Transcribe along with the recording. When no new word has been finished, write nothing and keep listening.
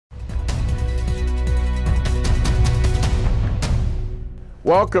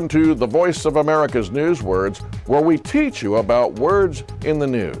Welcome to the Voice of America's News Words, where we teach you about words in the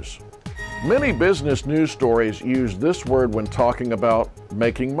news. Many business news stories use this word when talking about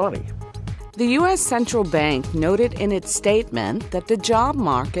making money. The U.S. Central Bank noted in its statement that the job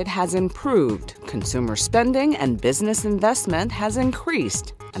market has improved, consumer spending and business investment has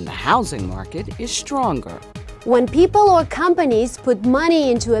increased, and the housing market is stronger. When people or companies put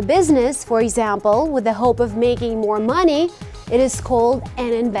money into a business, for example, with the hope of making more money, it is called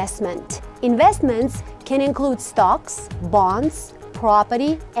an investment. Investments can include stocks, bonds,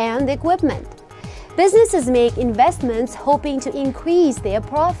 property, and equipment. Businesses make investments hoping to increase their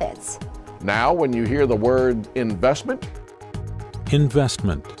profits. Now, when you hear the word investment,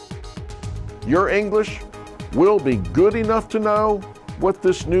 your English will be good enough to know what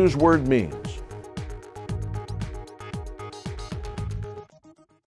this news word means.